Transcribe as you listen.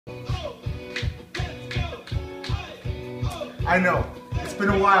I know, it's been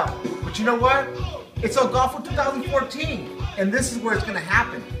a while, but you know what? It's on Golfo 2014, and this is where it's gonna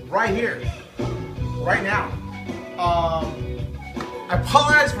happen, right here, right now. I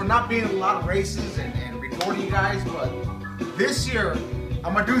apologize for not being in a lot of races and recording you guys, but this year,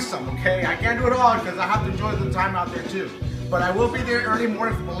 I'm gonna do something, okay? I can't do it all because I have to enjoy the time out there too. But I will be there early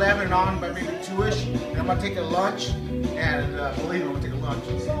morning from 11 and on, by maybe 2-ish, and I'm gonna take a lunch, and believe me, I'm gonna take a lunch.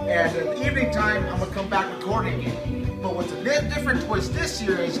 And in the evening time, I'm gonna come back recording again. But what's a different twist this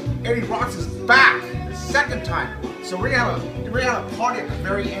year is Eddie Rocks is back the second time. So we're gonna have a party at the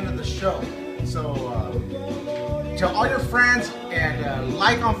very end of the show. So tell all your friends and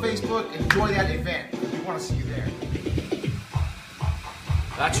like on Facebook, enjoy that event. We wanna see you there.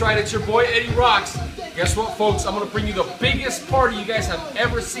 That's right, it's your boy Eddie Rocks. Guess what, folks? I'm going to bring you the biggest party you guys have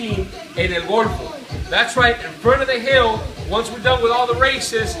ever seen in El Golfo. That's right, in front of the hill, once we're done with all the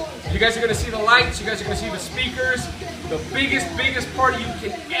races, you guys are going to see the lights, you guys are going to see the speakers. The biggest party you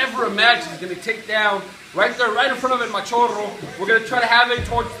can ever imagine is going to take down right there, right in front of El Machorro. We're going to try to have it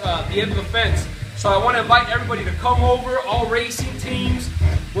towards the end of the fence. So I want to invite everybody to come over, all racing teams.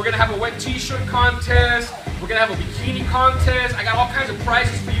 We're going to have a wet t-shirt contest. We're going to have a bikini contest. I got all kinds of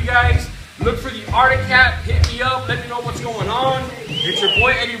prizes for you guys. Look for the Arctic Cat. Hit me up. Let me know what's going on. It's your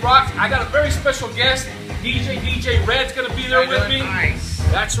boy Eddie Rocks. I got a very special guest. DJ Red's going to be there with me. Nice.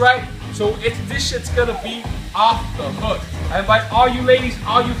 That's right. So this shit's going to be off the hook. I invite all you ladies,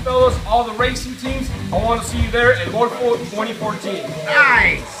 all you fellas, all the racing teams. I want to see you there at Golfo 2014.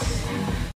 Nice.